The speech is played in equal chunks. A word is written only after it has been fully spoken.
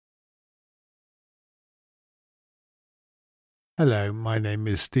Hello, my name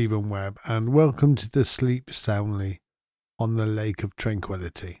is Stephen Webb, and welcome to the Sleep Soundly on the Lake of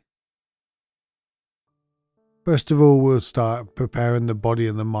Tranquility. First of all, we'll start preparing the body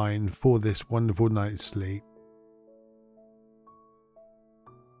and the mind for this wonderful night's sleep.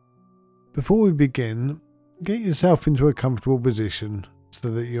 Before we begin, get yourself into a comfortable position so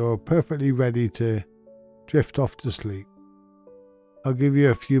that you're perfectly ready to drift off to sleep. I'll give you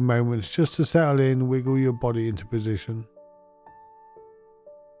a few moments just to settle in, wiggle your body into position.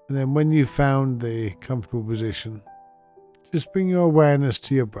 And then when you've found the comfortable position, just bring your awareness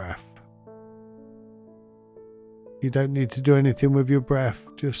to your breath. You don't need to do anything with your breath,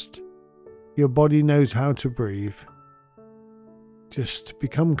 just your body knows how to breathe. Just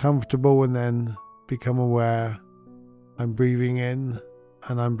become comfortable and then become aware. I'm breathing in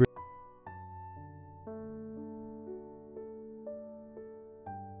and I'm breathing.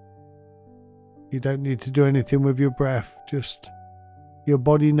 You don't need to do anything with your breath, just your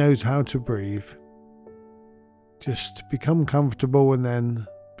body knows how to breathe. Just become comfortable and then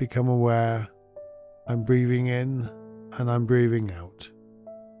become aware. I'm breathing in and I'm breathing out.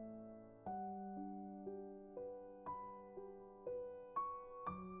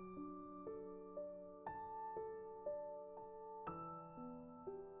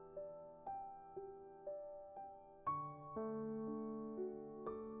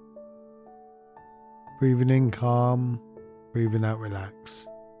 Breathing in calm, breathing out relax.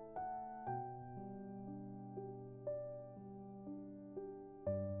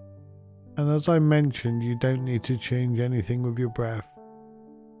 And as I mentioned, you don't need to change anything with your breath.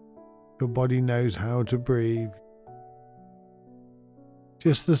 Your body knows how to breathe.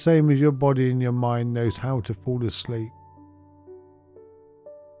 Just the same as your body and your mind knows how to fall asleep.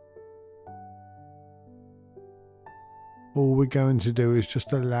 All we're going to do is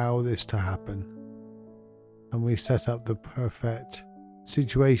just allow this to happen. And we set up the perfect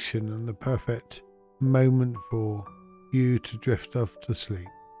situation and the perfect moment for you to drift off to sleep.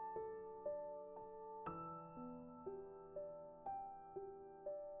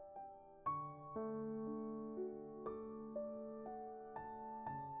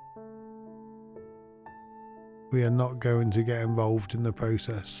 We are not going to get involved in the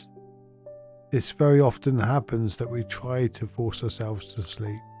process. This very often happens that we try to force ourselves to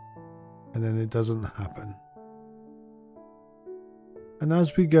sleep and then it doesn't happen. And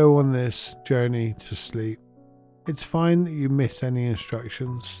as we go on this journey to sleep, it's fine that you miss any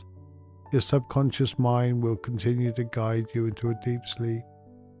instructions. Your subconscious mind will continue to guide you into a deep sleep.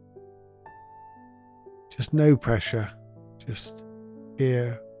 Just no pressure, just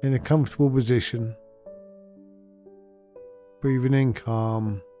here in a comfortable position. Breathing in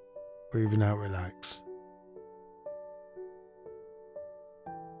calm, breathing out relax.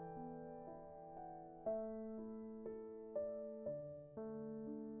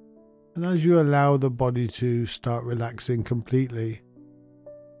 And as you allow the body to start relaxing completely,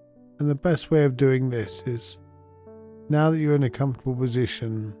 and the best way of doing this is, now that you're in a comfortable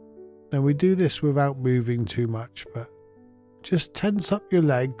position, and we do this without moving too much, but just tense up your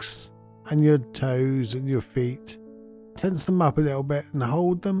legs and your toes and your feet. Tense them up a little bit and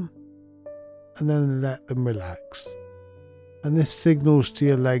hold them, and then let them relax. And this signals to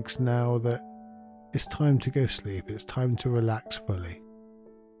your legs now that it's time to go sleep, it's time to relax fully.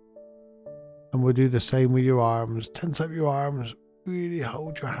 And we'll do the same with your arms. Tense up your arms, really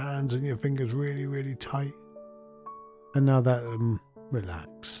hold your hands and your fingers really, really tight. And now let them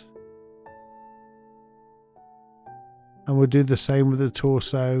relax. And we'll do the same with the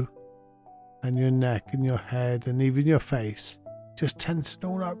torso and your neck and your head and even your face. Just tense it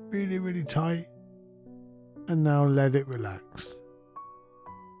all up really, really tight. And now let it relax.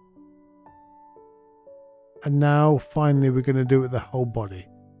 And now finally we're going to do it with the whole body.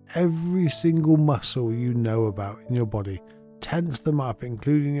 Every single muscle you know about in your body. Tense them up,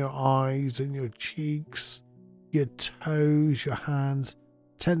 including your eyes and your cheeks, your toes, your hands.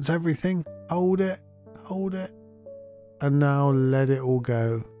 Tense everything. Hold it. Hold it. And now let it all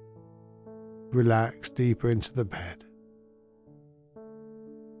go. Relax deeper into the bed.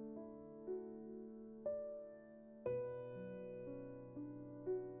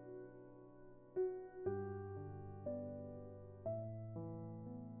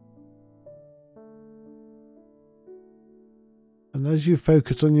 And as you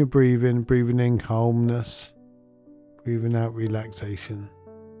focus on your breathing, breathing in calmness, breathing out relaxation,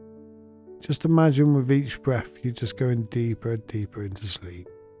 just imagine with each breath you're just going deeper and deeper into sleep.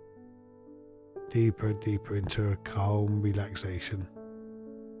 Deeper and deeper into a calm relaxation.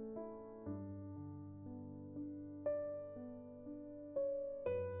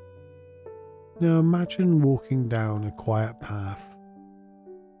 Now imagine walking down a quiet path.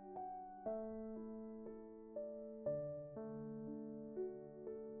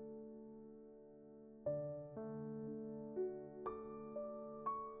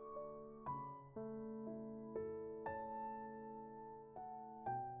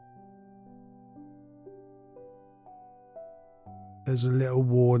 There's a little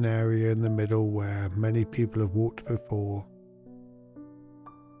worn area in the middle where many people have walked before.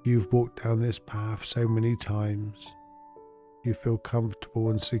 You've walked down this path so many times. You feel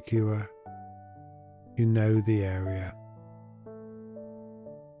comfortable and secure. You know the area.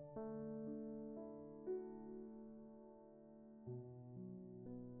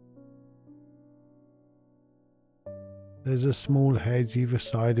 There's a small hedge either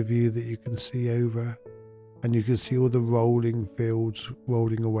side of you that you can see over, and you can see all the rolling fields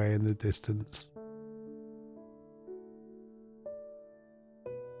rolling away in the distance.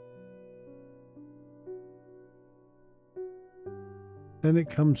 Then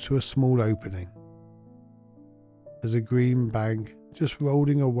it comes to a small opening. There's a green bank just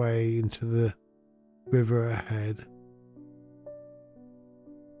rolling away into the river ahead.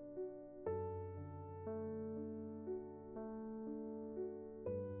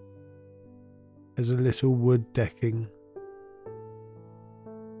 There's a little wood decking,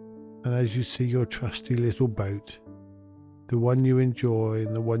 and as you see your trusty little boat, the one you enjoy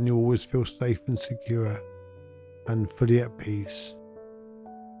and the one you always feel safe and secure and fully at peace.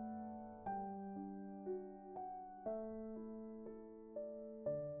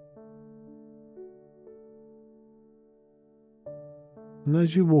 And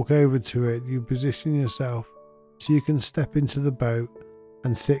as you walk over to it, you position yourself so you can step into the boat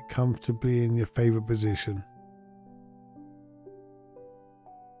and sit comfortably in your favourite position.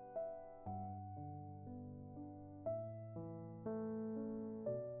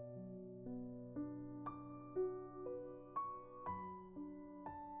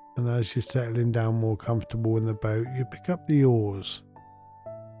 And as you're settling down more comfortable in the boat, you pick up the oars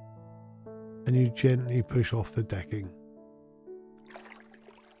and you gently push off the decking.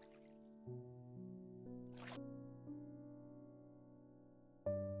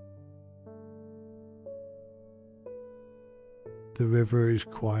 The river is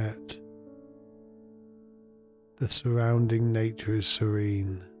quiet. The surrounding nature is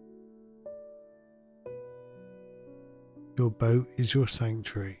serene. Your boat is your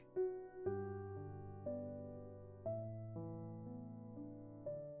sanctuary.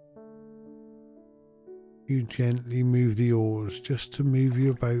 You gently move the oars just to move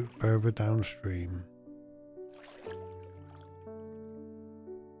your boat further downstream.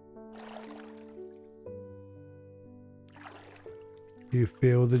 You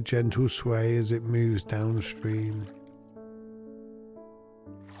feel the gentle sway as it moves downstream.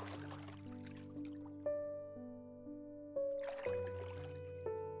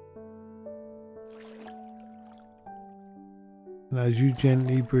 And as you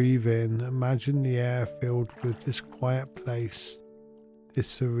gently breathe in, imagine the air filled with this quiet place, this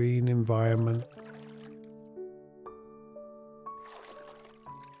serene environment.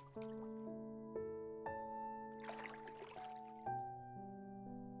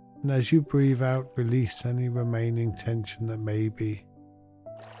 And as you breathe out, release any remaining tension that may be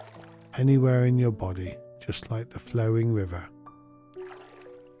anywhere in your body, just like the flowing river.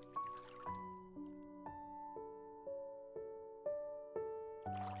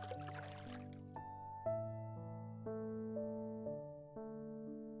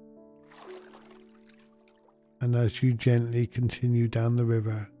 And as you gently continue down the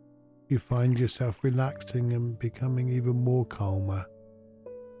river, you find yourself relaxing and becoming even more calmer.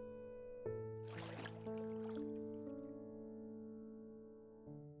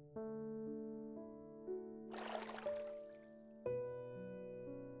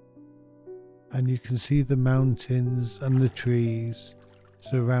 And you can see the mountains and the trees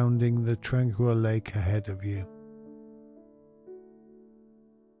surrounding the tranquil lake ahead of you.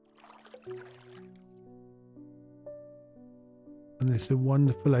 And there's a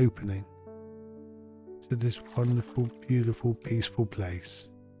wonderful opening to this wonderful, beautiful, peaceful place.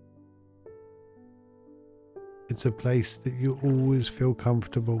 It's a place that you always feel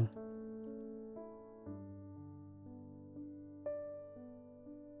comfortable.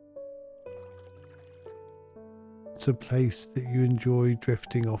 It's a place that you enjoy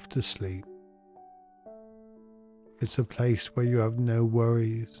drifting off to sleep. It's a place where you have no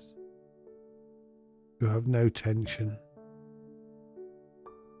worries. You have no tension.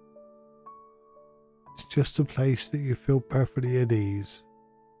 It's just a place that you feel perfectly at ease.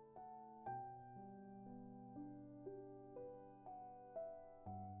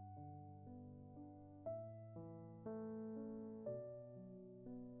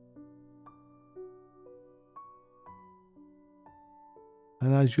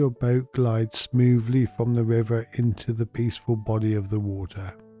 And as your boat glides smoothly from the river into the peaceful body of the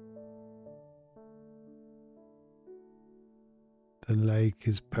water, the lake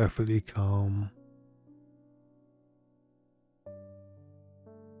is perfectly calm.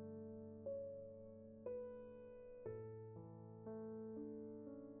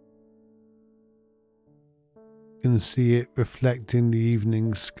 You can see it reflecting the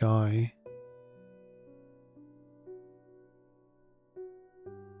evening sky.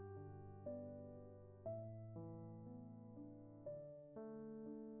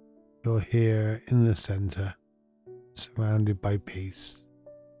 You're here in the center, surrounded by peace.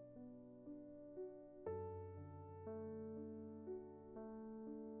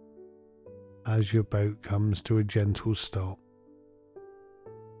 As your boat comes to a gentle stop,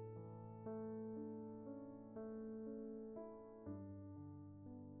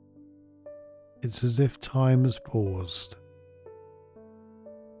 it's as if time has paused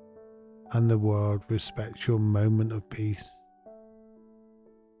and the world respects your moment of peace,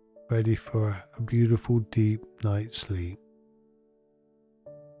 ready for a beautiful deep night's sleep.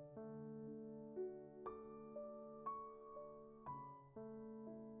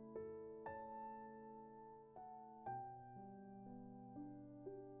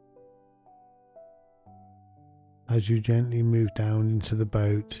 As you gently move down into the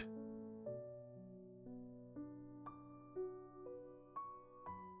boat,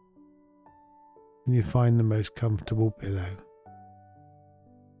 and you find the most comfortable pillow.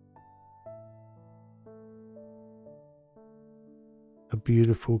 A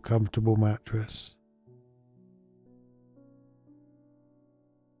beautiful, comfortable mattress.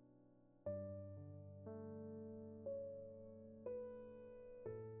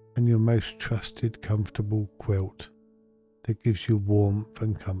 And your most trusted, comfortable quilt that gives you warmth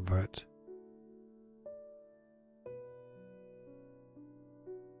and comfort.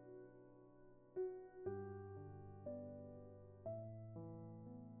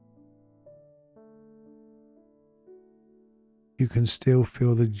 You can still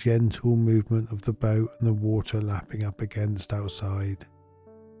feel the gentle movement of the boat and the water lapping up against outside.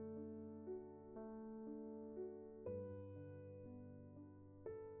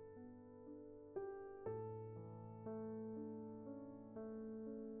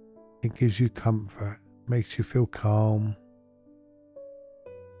 It gives you comfort, makes you feel calm.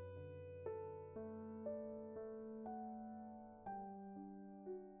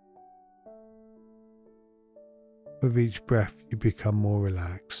 With each breath, you become more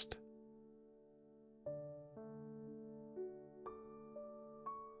relaxed.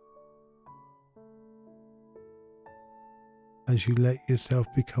 As you let yourself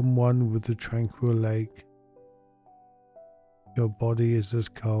become one with the tranquil lake, your body is as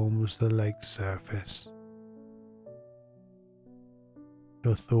calm as the lake's surface.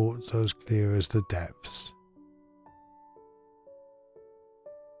 Your thoughts are as clear as the depths.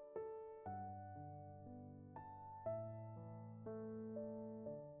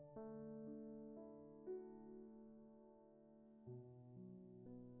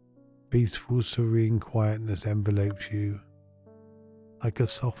 Peaceful, serene quietness envelopes you like a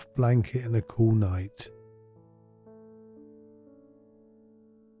soft blanket in a cool night.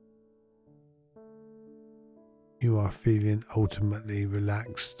 You are feeling ultimately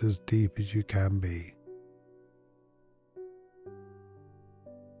relaxed as deep as you can be.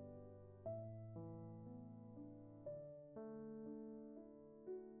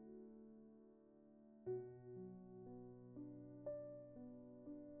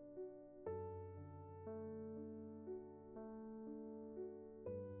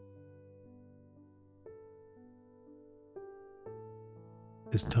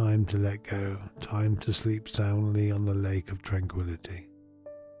 It's time to let go, time to sleep soundly on the lake of tranquility.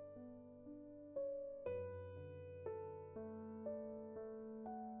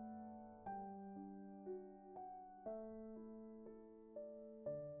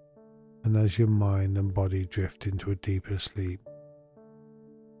 And as your mind and body drift into a deeper sleep,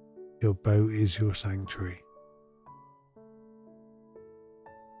 your boat is your sanctuary.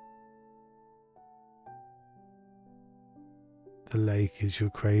 The lake is your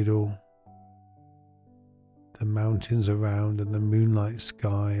cradle. The mountains around and the moonlight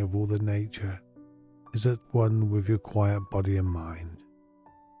sky of all the nature is at one with your quiet body and mind.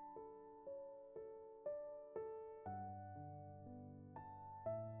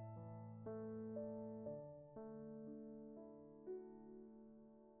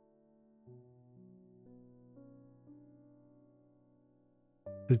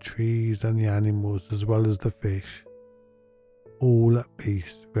 The trees and the animals, as well as the fish, all at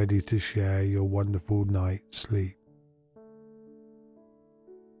peace, ready to share your wonderful night's sleep.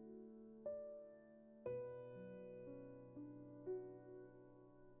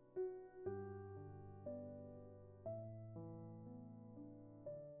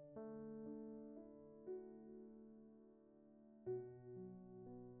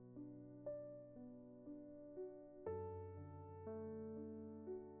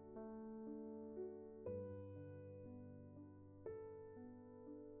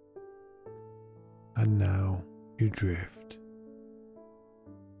 And now you drift,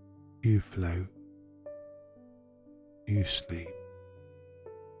 you float, you sleep.